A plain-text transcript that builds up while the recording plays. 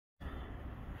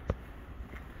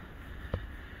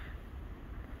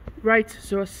Right,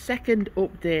 so a second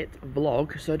update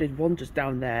vlog. So I did one just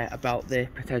down there about the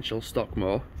potential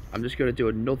Stocksmoor. I'm just going to do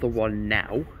another one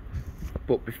now,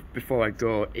 but before I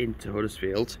go into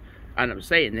Huddersfield. And I'm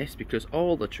saying this because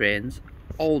all the trains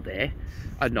all day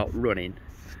are not running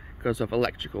because of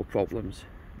electrical problems.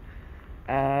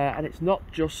 And it's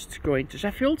not just going to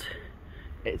Sheffield,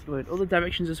 it's going other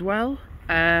directions as well.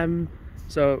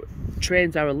 So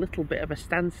trains are a little bit of a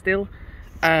standstill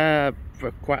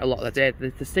for quite a lot of the day.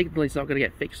 The signal is not going to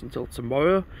get fixed until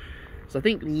tomorrow. So I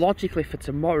think logically for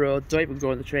tomorrow, don't even go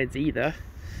on the trains either,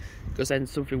 because then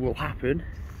something will happen.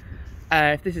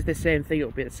 If this is the same thing,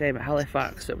 it'll be the same at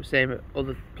Halifax, it'll be the same at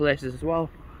other places as well.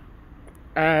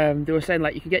 They were saying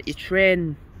like you can get your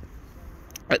train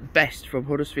at best from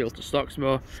Huddersfield to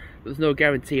Stocksmoor, but there's no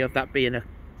guarantee of that being a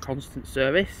constant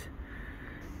service.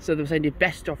 So they were saying you're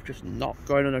best off just not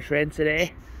going on a train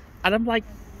today. And I'm like,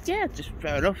 yeah, just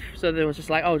fair enough. So they were just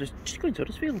like, oh, just go into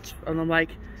Huddersfield. And I'm like,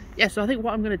 yeah, so I think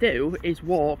what I'm going to do is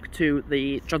walk to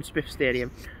the John Smith Stadium,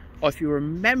 or if you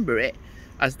remember it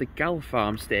as the Gal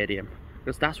Farm Stadium,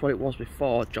 because that's what it was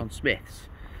before John Smith's.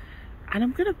 And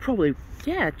I'm going to probably,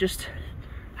 yeah, just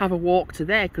have a walk to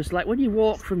there, because like when you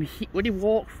walk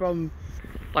from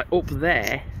like up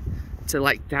there to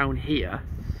like down here,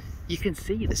 you can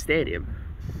see the stadium.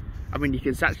 I mean, you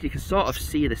can sort of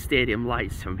see the stadium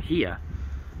lights from here.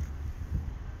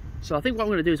 So I think what I'm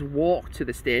going to do is walk to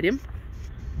the stadium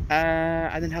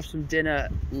and then have some dinner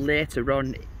later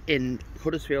on in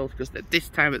Huddersfield, because at this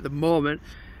time at the moment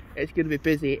it's going to be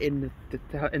busy in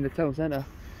the town centre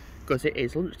because it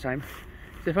is lunchtime.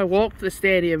 So if I walk to the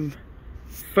stadium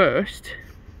first,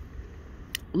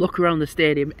 look around the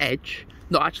stadium edge,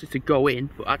 not actually to go in,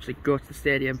 but actually go to the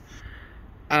stadium.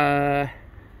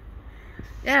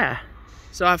 Yeah,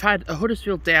 so I've had a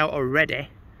Huddersfield day out already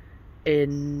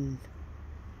in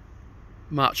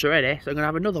March already, so I'm gonna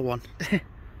have another one.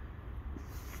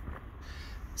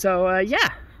 So yeah,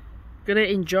 gonna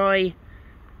enjoy.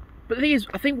 But the thing is,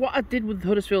 I think what I did with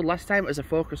Huddersfield last time was a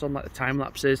focus on like the time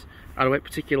lapses, and I went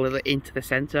particularly into the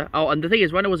centre. Oh, and the thing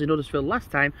is, when I was in Huddersfield last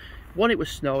time, one, it was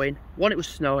snowing, one, it was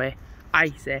snowy,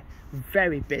 icy,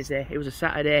 very busy. It was a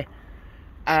Saturday.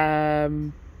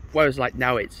 Whereas like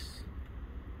now it's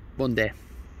Monday.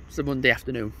 It's a Monday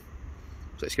afternoon,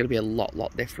 so it's going to be a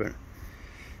lot different.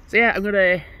 So yeah, I'm going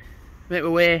to make my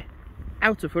way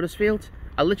out of Huddersfield.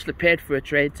 I literally paid for a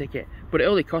train ticket, but it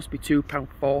only cost me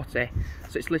 £2.40,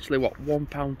 so it's literally what,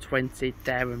 £1.20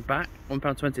 there and back,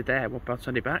 £1.20 there,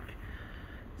 £1.20 back.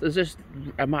 So it's just,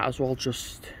 I might as well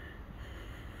just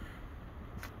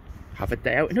have a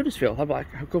day out in Huddersfield, have like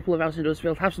a couple of hours in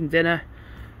Huddersfield, have some dinner,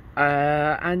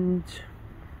 and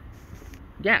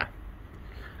yeah.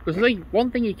 Because I think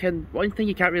one thing you can't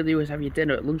really do is have your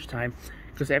dinner at lunchtime,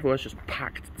 because everyone's just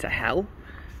packed to hell.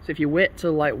 So if you wait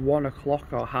till like 1 o'clock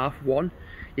or 1:30,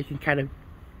 you can kind of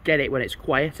get it when it's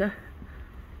quieter.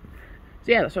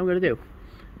 So yeah, that's what I'm going to do.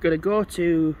 I'm going to go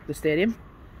to the stadium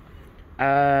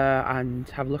and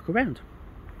have a look around.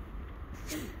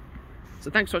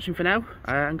 So thanks for watching for now,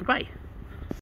 and goodbye.